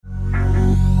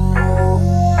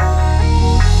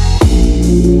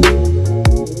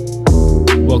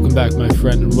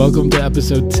friend, and welcome to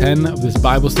episode 10 of this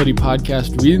Bible study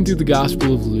podcast, reading through the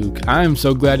Gospel of Luke. I am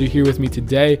so glad you're here with me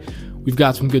today. We've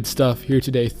got some good stuff here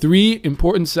today. 3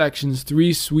 important sections,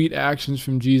 3 sweet actions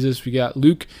from Jesus. We got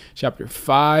Luke chapter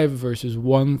 5, verses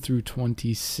 1 through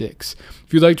 26.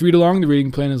 If you'd like to read along, the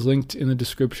reading plan is linked in the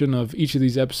description of each of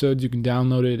these episodes. You can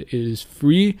download it. It is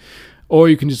free, or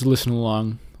you can just listen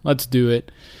along. Let's do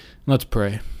it. Let's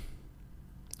pray.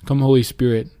 Come, Holy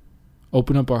Spirit.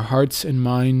 Open up our hearts and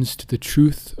minds to the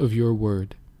truth of your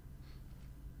word.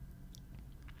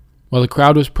 While the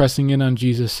crowd was pressing in on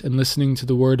Jesus and listening to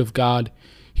the word of God,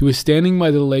 he was standing by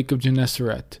the lake of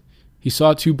Gennesaret. He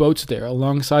saw 2 boats there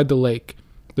alongside the lake.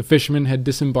 The fishermen had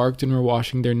disembarked and were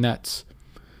washing their nets.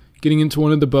 Getting into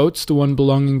one of the boats, the one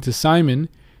belonging to Simon,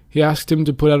 he asked him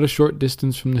to put out a short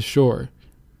distance from the shore.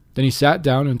 Then he sat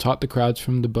down and taught the crowds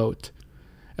from the boat.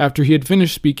 After he had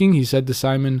finished speaking, he said to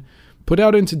Simon, "Put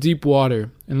out into deep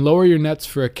water and lower your nets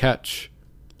for a catch."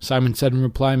 Simon said in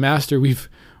reply, "Master, we've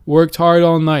worked hard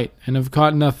all night and have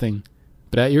caught nothing,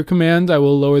 but at your command I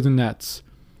will lower the nets."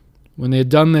 When they had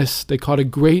done this, they caught a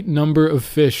great number of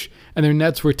fish, and their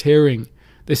nets were tearing.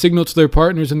 They signaled to their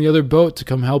partners in the other boat to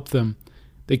come help them.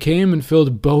 They came and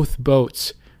filled both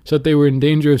boats, so that they were in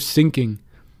danger of sinking.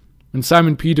 When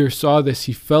Simon Peter saw this,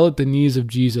 he fell at the knees of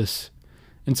Jesus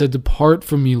and said, "Depart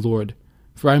from me, Lord,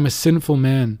 for I am a sinful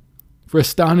man." For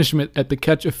astonishment at the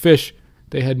catch of fish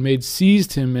they had made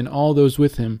seized him and all those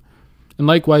with him, and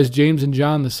likewise James and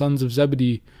John, the sons of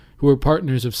Zebedee, who were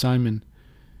partners of Simon.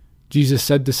 Jesus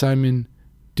said to Simon,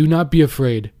 "Do not be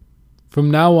afraid.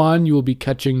 From now on you will be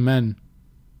catching men."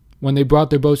 When they brought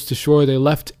their boats to shore, they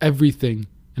left everything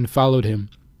and followed him.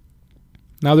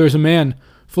 Now there was a man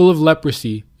full of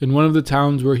leprosy in one of the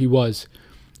towns where he was.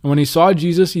 And when he saw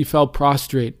Jesus, he fell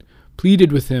prostrate,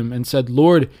 pleaded with him, and said,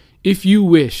 "Lord, if you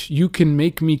wish, you can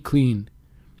make me clean."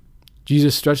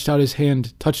 Jesus stretched out his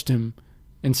hand, touched him,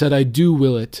 and said, "I do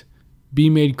will it.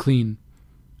 Be made clean."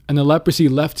 And the leprosy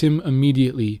left him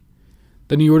immediately.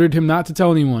 Then he ordered him not to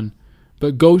tell anyone,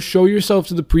 but go show yourself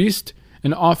to the priest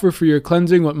and offer for your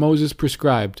cleansing what Moses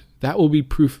prescribed. That will be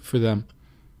proof for them.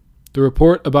 The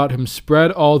report about him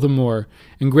spread all the more,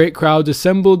 and great crowds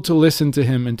assembled to listen to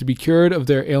him and to be cured of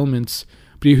their ailments,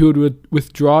 but he would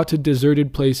withdraw to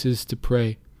deserted places to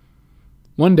pray.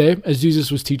 One day, as Jesus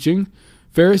was teaching,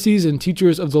 Pharisees and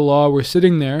teachers of the law were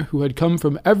sitting there who had come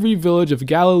from every village of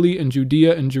Galilee and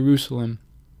Judea and Jerusalem.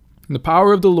 And the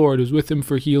power of the Lord was with him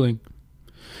for healing.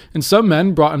 And some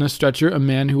men brought on a stretcher a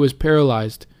man who was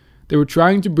paralyzed. They were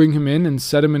trying to bring him in and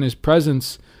set him in his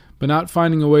presence, but not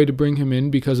finding a way to bring him in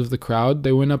because of the crowd,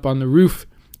 they went up on the roof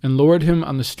and lowered him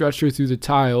on the stretcher through the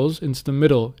tiles into the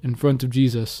middle in front of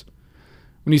Jesus.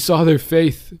 When he saw their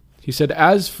faith, he said,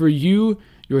 "As for you,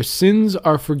 your sins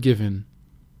are forgiven."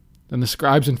 Then the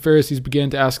scribes and Pharisees began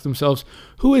to ask themselves,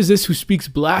 "Who is this who speaks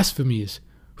blasphemies?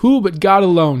 Who but God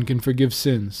alone can forgive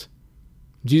sins?"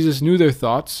 Jesus knew their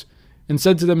thoughts and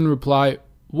said to them in reply,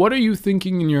 "What are you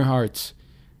thinking in your hearts?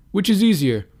 Which is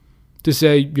easier, to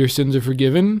say, 'Your sins are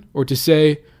forgiven,' or to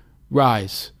say,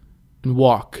 'Rise and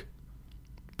walk'?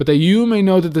 But that you may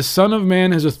know that the Son of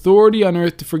Man has authority on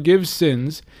earth to forgive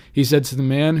sins," he said to the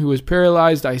man who was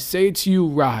paralyzed, "I say to you,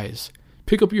 rise,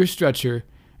 pick up your stretcher,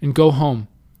 and go home."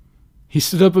 He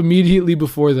stood up immediately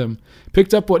before them,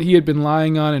 picked up what he had been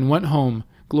lying on, and went home,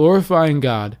 glorifying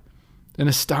God. Then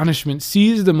astonishment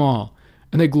seized them all,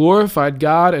 and they glorified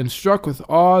God, and struck with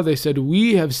awe, they said,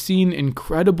 "We have seen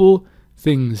incredible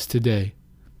things today."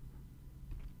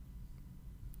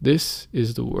 This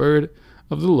is the word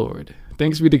of the Lord.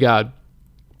 Thanks be to God.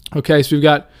 Okay, so we've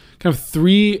got kind of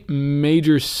 3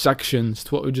 major sections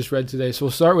to what we just read today. So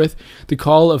we'll start with the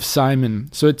call of Simon.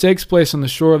 So it takes place on the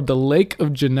shore of the lake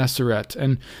of Gennesaret,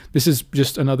 and this is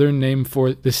just another name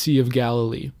for the Sea of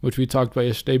Galilee, which we talked about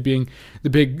yesterday, being the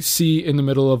big sea in the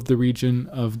middle of the region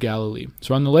of Galilee.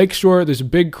 So on the lake shore, there's a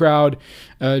big crowd.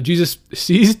 Jesus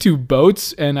sees 2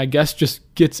 boats, and I guess just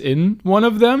gets in one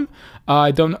of them.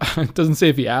 It doesn't say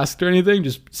if he asked or anything,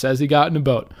 just says he got in a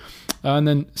boat. And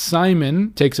then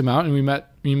Simon takes him out, and we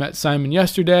met Simon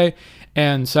yesterday,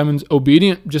 and Simon's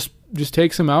obedient, just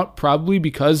takes him out, probably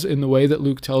because in the way that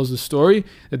Luke tells the story,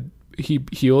 that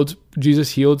Jesus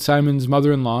healed Simon's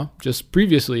mother-in-law just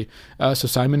previously. So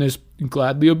Simon is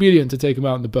gladly obedient to take him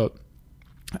out in the boat.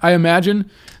 I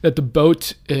imagine that the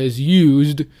boat is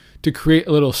used to create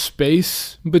a little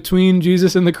space between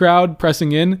Jesus and the crowd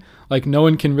pressing in. Like no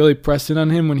one can really press in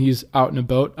on him when he's out in a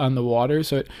boat on the water.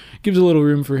 So it gives a little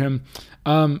room for him.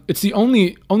 It's the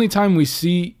only time we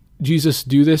see Jesus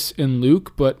do this in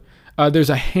Luke, but There's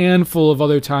a handful of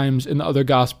other times in the other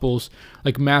Gospels,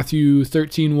 like Matthew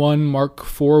 13:1, Mark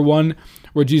 4:1,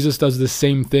 where Jesus does the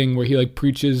same thing, where he like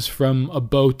preaches from a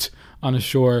boat on a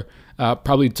shore,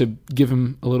 probably to give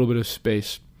him a little bit of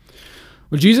space.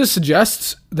 Well, Jesus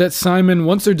suggests that Simon,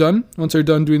 once they're done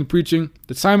doing the preaching,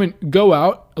 that Simon go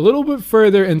out a little bit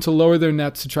further and to lower their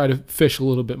nets to try to fish a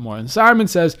little bit more. And Simon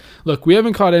says, look, we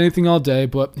haven't caught anything all day,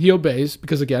 but he obeys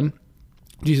because, again,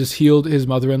 Jesus healed his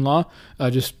mother-in-law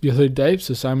just the other day,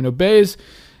 so Simon obeys,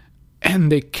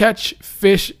 and they catch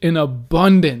fish in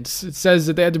abundance. It says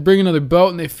that they had to bring another boat,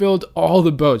 and they filled all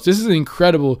the boats. This is an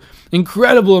incredible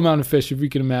amount of fish, if you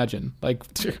can imagine. Like,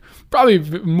 probably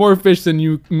more fish than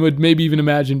you would maybe even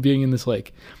imagine being in this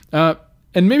lake. And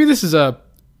maybe this is kind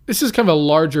of a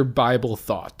larger Bible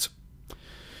thought.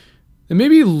 And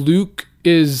maybe Luke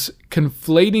is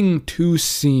conflating two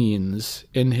scenes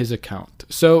in his account.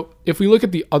 So if we look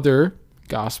at the other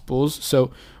Gospels,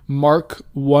 so Mark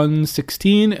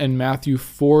 1:16 and Matthew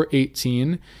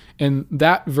 4:18, in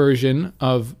that version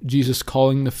of Jesus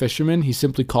calling the fishermen, he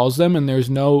simply calls them and there's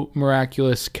no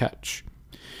miraculous catch.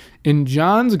 In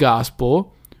John's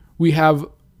Gospel, we have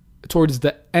towards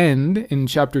the end, in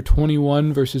chapter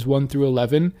 21, verses 1 through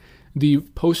 11, the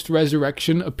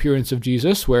post-resurrection appearance of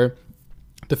Jesus, where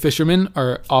the fishermen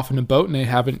are off in a boat and they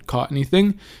haven't caught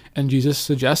anything, and Jesus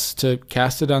suggests to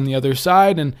cast it on the other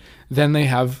side, and then they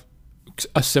have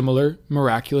a similar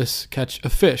miraculous catch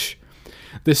of fish.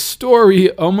 This story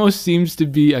almost seems to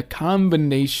be a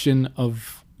combination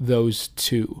of those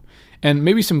two, and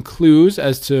maybe some clues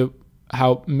as to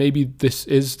how maybe this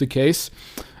is the case.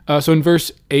 So in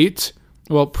verse 8,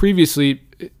 well, previously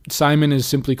Simon is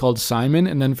simply called Simon,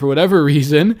 and then for whatever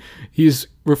reason, he's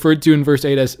referred to in verse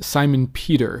 8 as Simon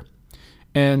Peter.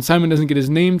 And Simon doesn't get his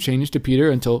name changed to Peter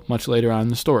until much later on in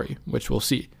the story, which we'll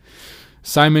see.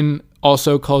 Simon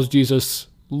also calls Jesus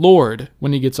Lord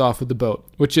when he gets off of the boat,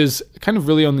 which is kind of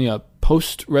really only a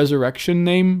post-resurrection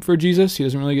name for Jesus. He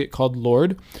doesn't really get called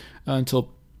Lord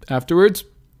until afterwards.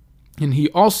 And we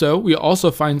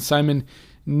also find Simon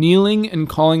kneeling and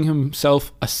calling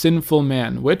himself a sinful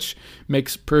man, which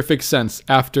makes perfect sense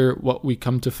after what we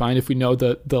come to find, if we know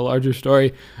the larger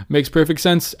story, makes perfect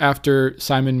sense after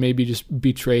Simon maybe just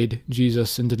betrayed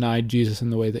Jesus and denied Jesus in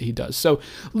the way that he does. So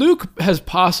Luke has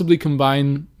possibly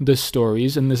combined the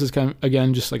stories, and this is kind of,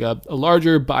 again, just like a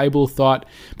larger Bible thought,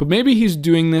 but maybe he's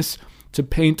doing this to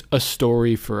paint a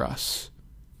story for us.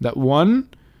 That one,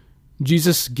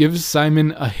 Jesus gives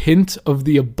Simon a hint of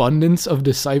the abundance of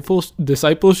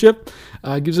discipleship,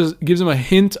 gives him a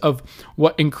hint of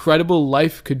what incredible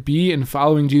life could be in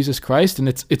following Jesus Christ, and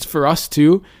it's for us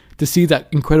too to see that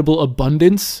incredible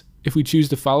abundance if we choose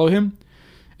to follow him.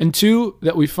 And two,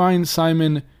 that we find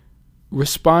Simon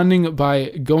responding by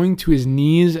going to his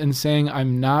knees and saying,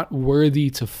 "I'm not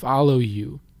worthy to follow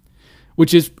you,"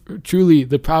 which is truly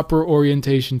the proper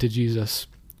orientation to Jesus.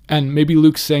 And maybe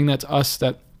Luke's saying that to us,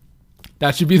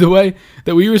 that should be the way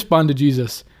that we respond to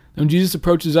Jesus. When Jesus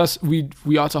approaches us,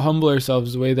 we ought to humble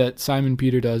ourselves the way that Simon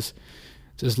Peter does.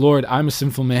 He says, "Lord, I'm a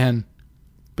sinful man."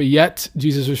 But yet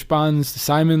Jesus responds to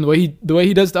Simon the way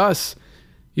he does to us.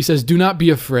 He says, "Do not be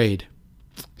afraid."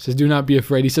 He says, "Do not be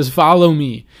afraid." He says, "Follow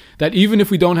me." That even if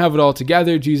we don't have it all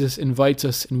together, Jesus invites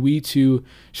us, and we too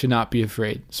should not be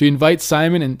afraid. So he invites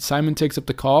Simon, and Simon takes up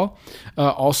the call.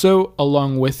 Also,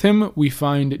 along with him, we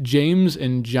find James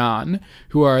and John,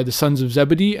 who are the sons of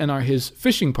Zebedee and are his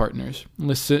fishing partners,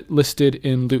 listed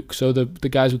in Luke. So the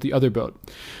guys with the other boat.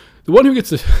 The one who gets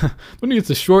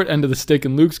the short end of the stick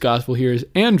in Luke's gospel here is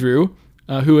Andrew,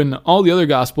 who in all the other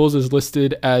Gospels is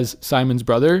listed as Simon's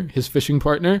brother, his fishing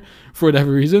partner. For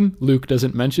whatever reason, Luke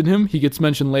doesn't mention him. He gets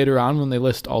mentioned later on when they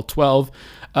list all 12.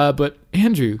 But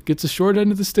Andrew gets a short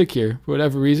end of the stick here. For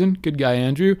whatever reason, good guy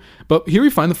Andrew. But here we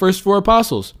find the first four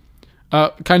apostles.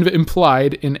 Kind of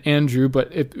implied in Andrew,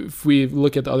 but if we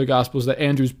look at the other Gospels, that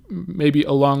Andrew's maybe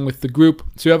along with the group.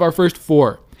 So you have our first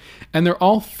four. And they're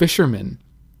all fishermen,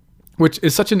 which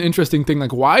is such an interesting thing.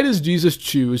 Like, why does Jesus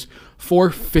choose 4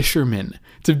 fishermen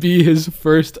to be his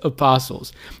first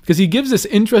apostles? Because he gives this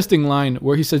interesting line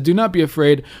where he says, "Do not be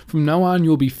afraid. From now on,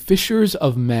 you will be fishers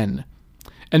of men."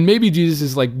 And maybe Jesus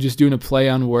is like just doing a play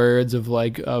on words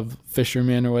of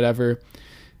fishermen or whatever.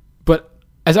 But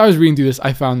as I was reading through this,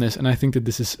 I found this, and I think that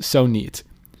this is so neat.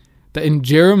 That in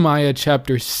Jeremiah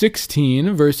chapter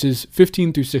 16, verses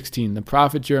 15 through 16, the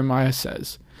prophet Jeremiah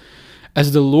says,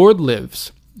 "As the Lord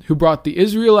lives, who brought the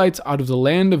Israelites out of the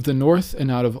land of the north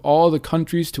and out of all the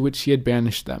countries to which he had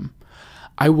banished them,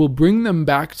 I will bring them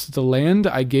back to the land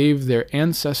I gave their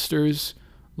ancestors.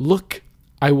 Look,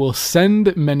 I will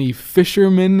send many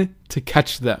fishermen to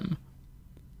catch them."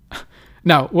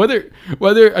 Now, whether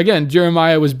again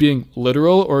Jeremiah was being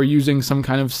literal or using some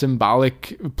kind of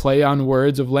symbolic play on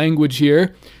words of language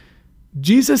here,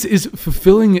 Jesus is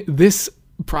fulfilling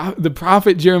the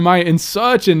prophet Jeremiah in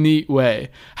such a neat way.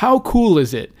 How cool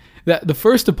is it that the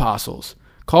first apostles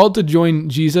called to join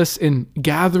Jesus in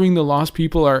gathering the lost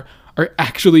people are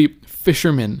actually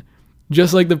fishermen,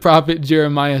 just like the prophet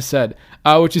Jeremiah said,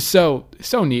 which is so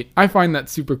neat. I find that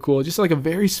super cool. Just like a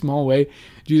very small way,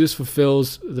 Jesus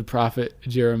fulfills the prophet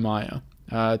Jeremiah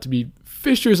to be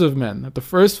fishers of men. That the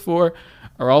first four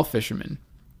are all fishermen.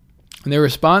 And their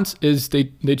response is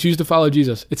they choose to follow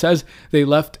Jesus. It says they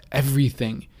left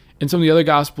everything. In some of the other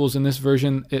Gospels, in this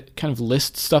version, it kind of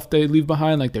lists stuff they leave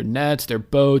behind, like their nets, their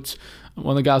boats.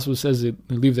 One of the Gospels says they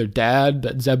leave their dad,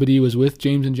 that Zebedee was with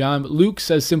James and John. But Luke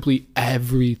says simply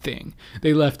everything.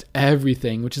 They left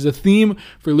everything, which is a theme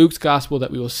for Luke's Gospel that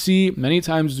we will see many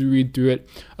times as we read through it,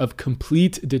 of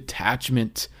complete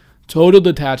detachment. Total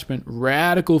detachment,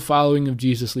 radical following of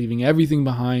Jesus, leaving everything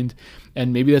behind.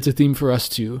 And maybe that's a theme for us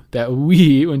too, that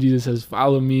we, when Jesus says,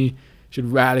 follow me,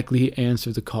 should radically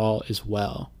answer the call as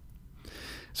well.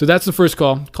 So that's the first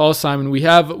call Simon. We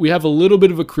have a little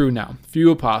bit of a crew now, few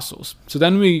apostles. So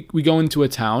then we go into a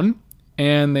town,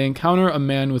 and they encounter a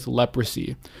man with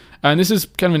leprosy. And this is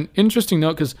kind of an interesting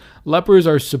note, because lepers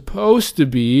are supposed to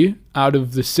be out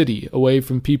of the city, away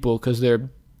from people, because they're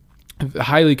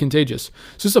highly contagious.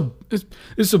 So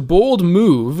it's a bold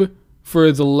move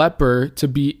for the leper to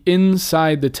be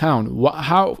inside the town.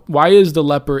 Why is the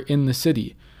leper in the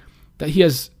city? That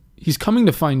he's coming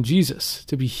to find Jesus,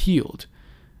 to be healed.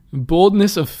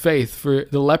 Boldness of faith for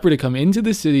the leper to come into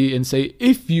the city and say,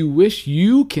 if you wish,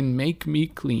 you can make me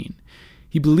clean.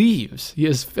 He believes, he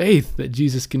has faith that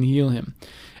Jesus can heal him.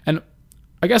 And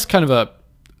I guess kind of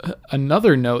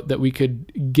another note that we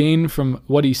could gain from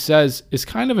what he says is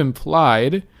kind of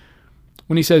implied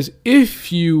when he says, if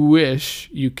you wish,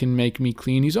 you can make me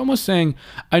clean. He's almost saying,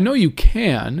 I know you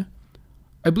can.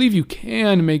 I believe you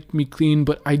can make me clean,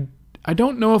 but I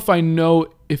don't know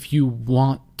if you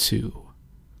want to.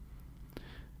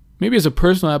 Maybe as a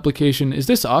personal application, is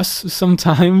this us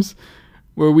sometimes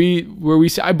where we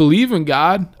say, I believe in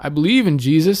God, I believe in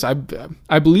Jesus, I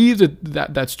believe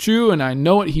that's true, and I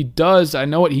know what he does, I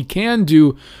know what he can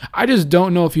do, I just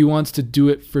don't know if he wants to do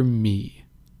it for me.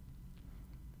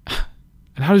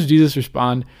 And how does Jesus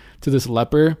respond to this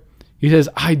leper? He says,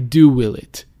 I do will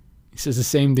it. He says the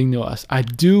same thing to us. I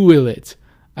do will it.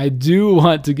 I do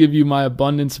want to give you my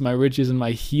abundance, my riches, and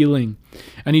my healing.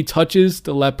 And he touches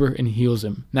the leper and heals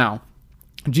him. Now,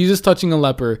 Jesus touching a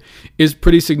leper is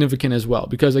pretty significant as well,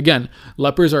 because again,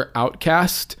 lepers are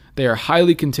outcast, they are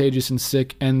highly contagious and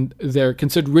sick, and they're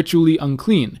considered ritually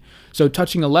unclean. So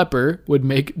touching a leper would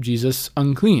make Jesus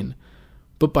unclean.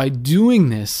 But by doing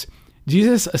this,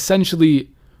 Jesus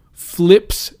essentially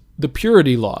flips the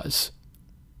purity laws.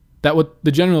 That what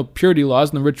the general purity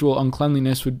laws and the ritual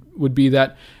uncleanliness would be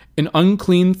that an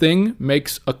unclean thing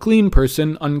makes a clean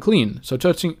person unclean. So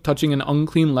touching an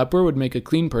unclean leper would make a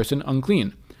clean person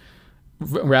unclean,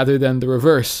 rather than the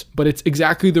reverse. But it's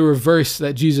exactly the reverse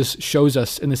that Jesus shows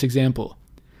us in this example.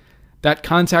 That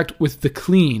contact with the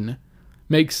clean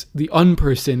makes the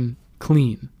unperson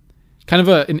clean. Kind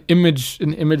of an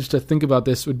image to think about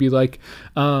this would be like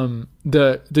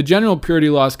the general purity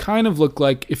laws kind of look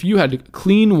like if you had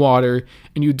clean water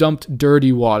and you dumped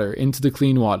dirty water into the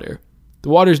clean water. The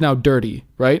water is now dirty,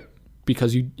 right?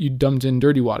 Because you dumped in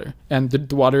dirty water. And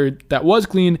the water that was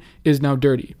clean is now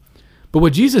dirty. But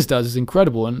what Jesus does is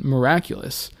incredible and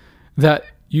miraculous. That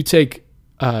you take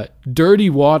dirty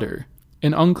water,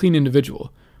 an unclean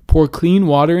individual, pour clean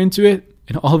water into it,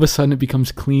 and all of a sudden it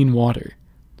becomes clean water.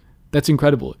 That's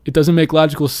incredible. It doesn't make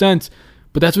logical sense,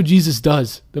 but that's what Jesus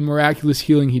does, the miraculous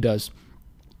healing he does.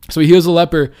 So he heals the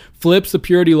leper, flips the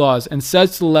purity laws, and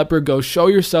says to the leper, go show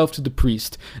yourself to the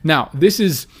priest. Now, this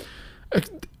is,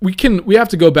 we have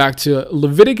to go back to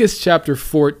Leviticus chapter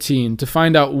 14 to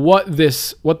find out what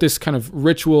this kind of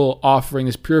ritual offering,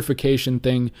 this purification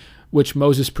thing, which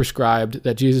Moses prescribed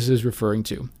that Jesus is referring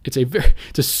to. It's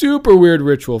a super weird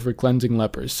ritual for cleansing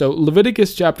lepers. So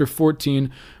Leviticus chapter 14,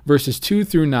 verses 2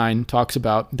 through 9 talks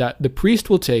about that the priest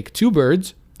will take 2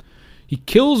 birds, he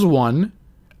kills one,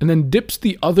 and then dips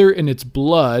the other in its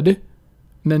blood,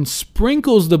 and then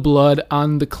sprinkles the blood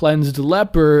on the cleansed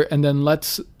leper, and then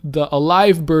lets the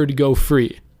alive bird go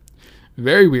free.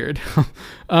 Very weird.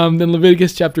 Then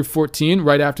Leviticus chapter 14,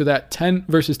 right after that,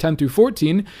 verses 10 through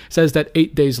 14, says that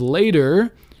 8 days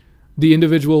later, the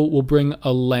individual will bring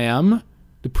a lamb.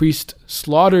 The priest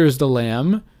slaughters the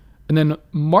lamb and then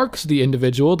marks the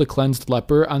individual, the cleansed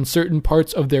leper, on certain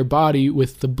parts of their body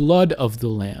with the blood of the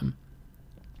lamb.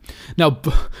 Now,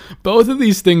 both of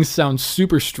these things sound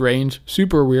super strange,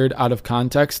 super weird out of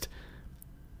context.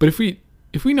 But if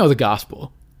we know the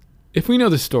gospel, if we know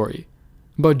the story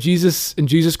about Jesus and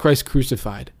Jesus Christ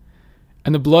crucified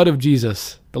and the blood of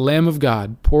Jesus, the Lamb of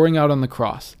God, pouring out on the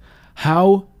cross,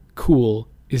 how cool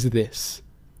is this?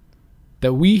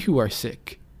 That we who are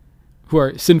sick, who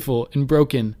are sinful and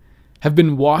broken, have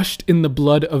been washed in the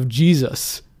blood of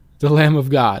Jesus, the Lamb of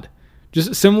God.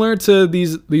 Just similar to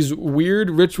these weird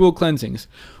ritual cleansings.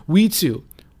 We too,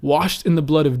 washed in the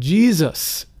blood of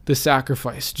Jesus, the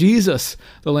sacrifice, Jesus,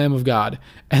 the Lamb of God.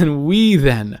 And we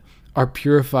then are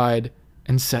purified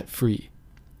and set free.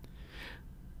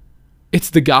 It's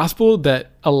the gospel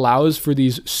that allows for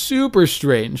these super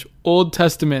strange Old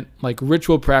Testament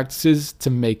ritual practices to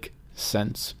make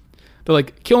sense. They're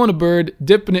like killing a bird,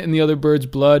 dipping it in the other bird's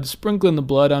blood, sprinkling the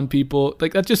blood on people.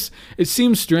 It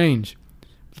seems strange.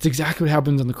 It's exactly what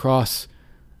happens on the cross.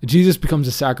 Jesus becomes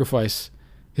a sacrifice.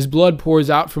 His blood pours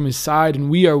out from his side, and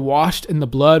we are washed in the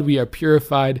blood, we are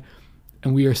purified,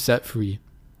 and we are set free.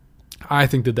 I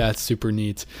think that that's super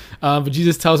neat. But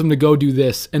Jesus tells him to go do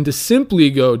this, and to simply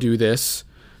go do this,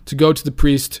 to go to the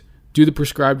priest, do the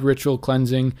prescribed ritual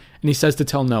cleansing, and he says to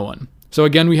tell no one. So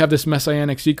again, we have this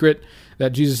messianic secret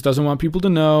that Jesus doesn't want people to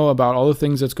know about all the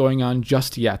things that's going on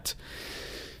just yet.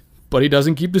 But he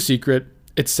doesn't keep the secret.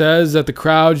 It says that the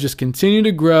crowds just continue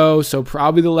to grow, so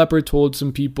probably the leper told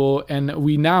some people, and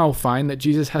we now find that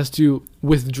Jesus has to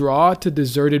withdraw to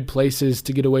deserted places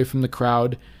to get away from the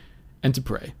crowd and to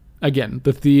pray. Again,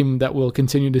 the theme that we'll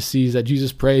continue to see is that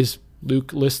Jesus prays.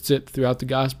 Luke lists it throughout the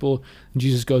gospel, and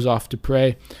Jesus goes off to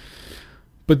pray.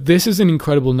 But this is an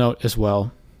incredible note as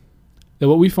well, that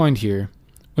what we find here,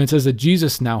 when it says that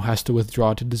Jesus now has to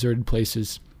withdraw to deserted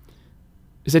places,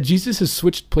 is that Jesus has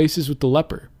switched places with the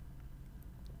leper.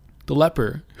 The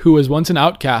leper, who was once an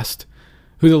outcast,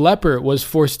 who the leper was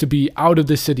forced to be out of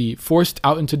the city, forced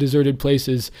out into deserted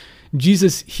places.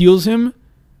 Jesus heals him,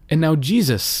 and now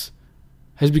Jesus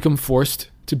has become forced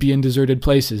to be in deserted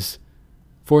places,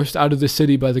 forced out of the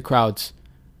city by the crowds.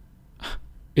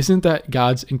 Isn't that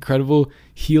God's incredible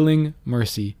healing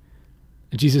mercy?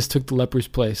 Jesus took the leper's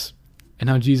place, and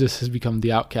now Jesus has become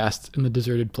the outcast in the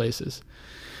deserted places.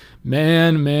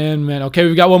 Man. Okay,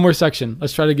 we've got one more section.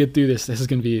 Let's try to get through this.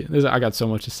 I got so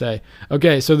much to say.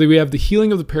 Okay, so we have the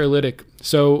healing of the paralytic.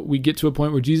 So we get to a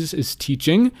point where Jesus is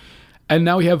teaching, and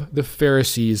now we have the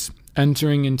Pharisees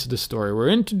entering into the story. We're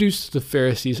introduced to the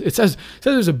Pharisees. It says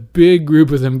there's a big group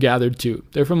of them gathered too.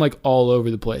 They're from all over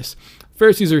the place.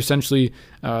 Pharisees are essentially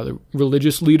the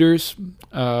religious leaders,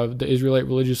 the Israelite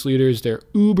religious leaders. They're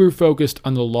uber focused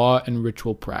on the law and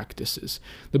ritual practices.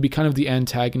 They'll be kind of the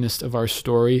antagonist of our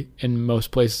story in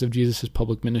most places of Jesus'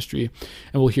 public ministry,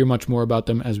 and we'll hear much more about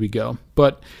them as we go.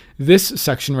 But this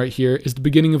section right here is the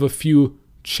beginning of a few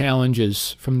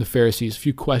challenges from the Pharisees, a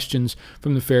few questions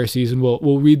from the Pharisees, and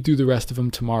we'll read through the rest of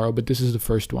them tomorrow, but this is the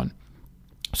first one.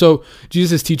 So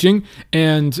Jesus is teaching,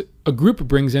 and a group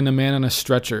brings in a man on a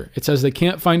stretcher. It says they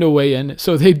can't find a way in,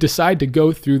 so they decide to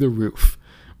go through the roof,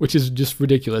 which is just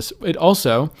ridiculous. It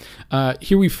also,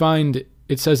 here we find,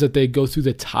 it says that they go through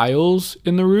the tiles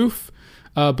in the roof,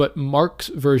 but Mark's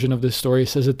version of this story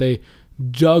says that they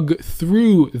dug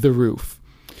through the roof.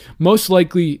 Most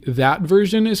likely that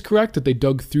version is correct, that they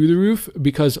dug through the roof,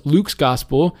 because Luke's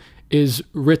gospel is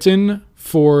written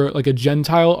for a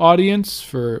Gentile audience,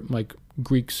 for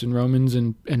Greeks and Romans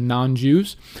and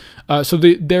non-Jews. So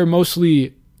they're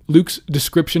mostly, Luke's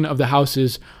description of the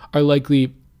houses are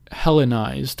likely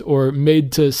Hellenized or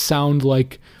made to sound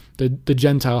like the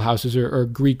Gentile houses or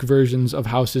Greek versions of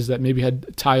houses that maybe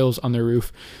had tiles on their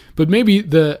roof. But maybe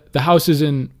the houses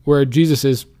in where Jesus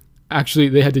is, actually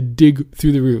they had to dig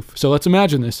through the roof. So let's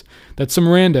imagine this, that some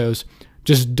randos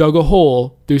just dug a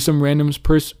hole through some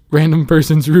random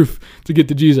person's roof to get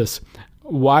to Jesus.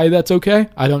 Why that's okay?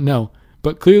 I don't know.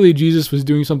 But clearly Jesus was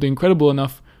doing something incredible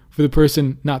enough for the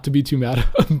person not to be too mad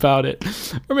about it.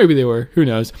 Or maybe they were, who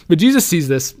knows. But Jesus sees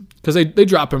this because they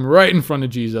drop him right in front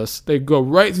of Jesus. They go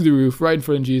right through the roof, right in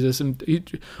front of Jesus.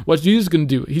 And what's Jesus going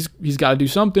to do? He's got to do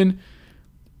something.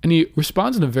 And he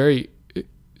responds in a very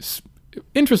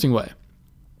interesting way.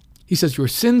 He says, "Your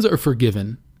sins are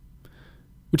forgiven,"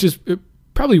 which is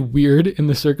probably weird in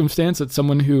the circumstance that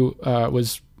someone who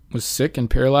was sick and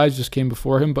paralyzed just came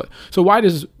before him. But so why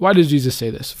does Jesus say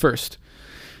this? First,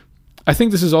 I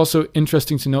think this is also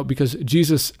interesting to note because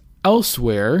Jesus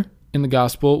elsewhere in the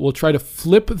gospel will try to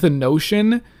flip the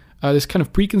notion, this kind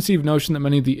of preconceived notion that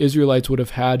many of the Israelites would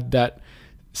have had, that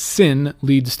sin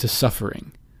leads to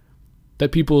suffering.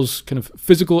 that people's kind of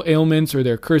physical ailments or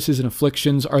their curses and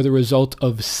afflictions are the result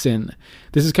of sin.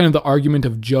 This is kind of the argument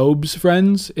of Job's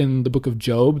friends in the book of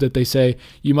Job, that they say,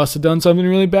 you must have done something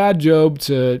really bad, Job,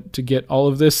 to get all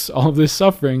of this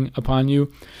suffering upon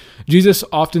you. Jesus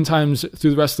oftentimes through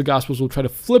the rest of the Gospels will try to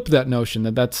flip that notion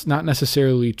that that's not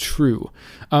necessarily true.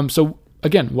 So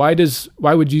again, why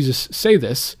would Jesus say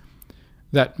this?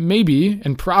 That maybe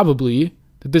and probably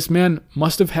that this man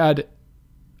must have had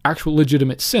actual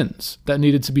legitimate sins that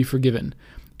needed to be forgiven.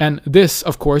 And this,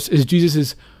 of course, is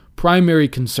Jesus' primary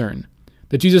concern.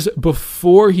 That Jesus,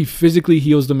 before he physically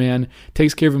heals the man,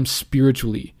 takes care of him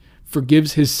spiritually,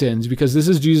 forgives his sins, because this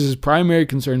is Jesus' primary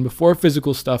concern before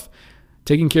physical stuff,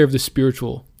 taking care of the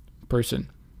spiritual person.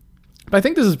 But I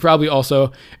think this is probably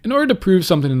also in order to prove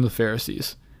something in the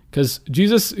Pharisees. Because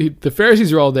the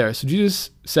Pharisees are all there. So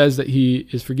Jesus says that he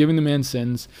is forgiving the man's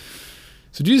sins.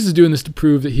 So Jesus is doing this to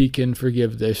prove that he can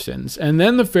forgive their sins. And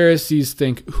then the Pharisees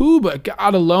think, who but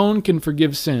God alone can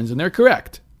forgive sins? And they're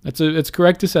correct. It's a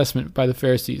correct assessment by the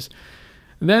Pharisees.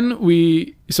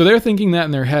 So they're thinking that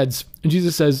in their heads. And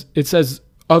it says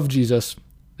of Jesus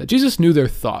that Jesus knew their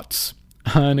thoughts.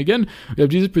 And again, we have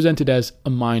Jesus presented as a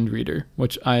mind reader,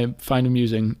 which I find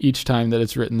amusing each time that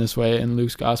it's written this way in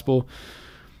Luke's gospel.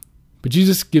 But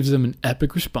Jesus gives them an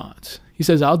epic response. He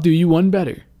says, I'll do you one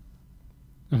better.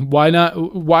 Why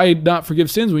not forgive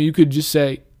sins when you could just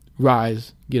say,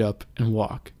 rise, get up, and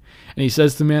walk? And he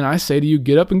says to the man, I say to you,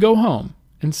 get up and go home.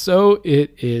 And so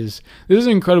it is. This is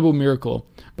an incredible miracle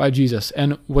by Jesus.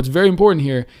 And what's very important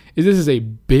here is this is a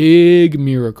big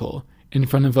miracle in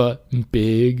front of a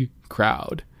big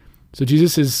crowd. So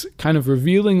Jesus is kind of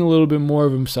revealing a little bit more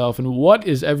of himself. And what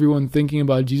is everyone thinking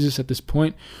about Jesus at this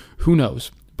point? Who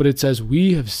knows? But it says,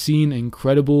 we have seen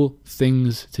incredible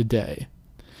things today.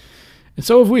 And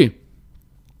so have we.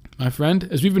 My friend,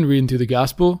 as we've been reading through the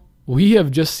gospel, we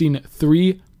have just seen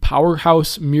 3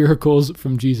 powerhouse miracles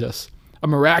from Jesus. A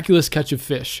miraculous catch of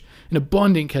fish, an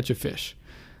abundant catch of fish,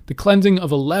 the cleansing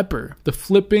of a leper, the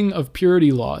flipping of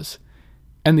purity laws,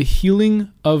 and the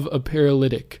healing of a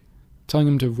paralytic, telling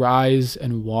him to rise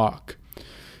and walk.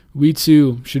 We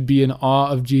too should be in awe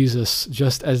of Jesus,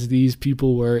 just as these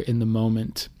people were in the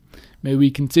moment. May we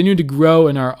continue to grow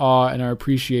in our awe and our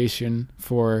appreciation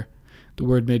for the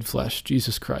Word made flesh,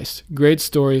 Jesus Christ. Great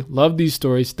story. Love these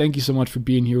stories. Thank you so much for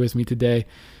being here with me today.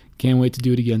 Can't wait to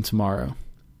do it again tomorrow.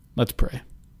 Let's pray.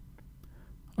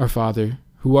 Our Father,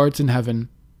 who art in heaven,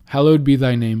 hallowed be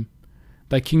thy name.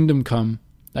 Thy kingdom come,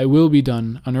 thy will be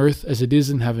done, on earth as it is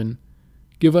in heaven.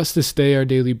 Give us this day our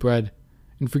daily bread,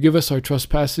 and forgive us our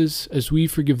trespasses, as we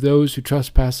forgive those who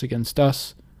trespass against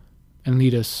us. And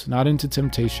lead us not into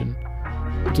temptation,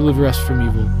 but deliver us from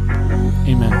evil.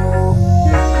 Amen.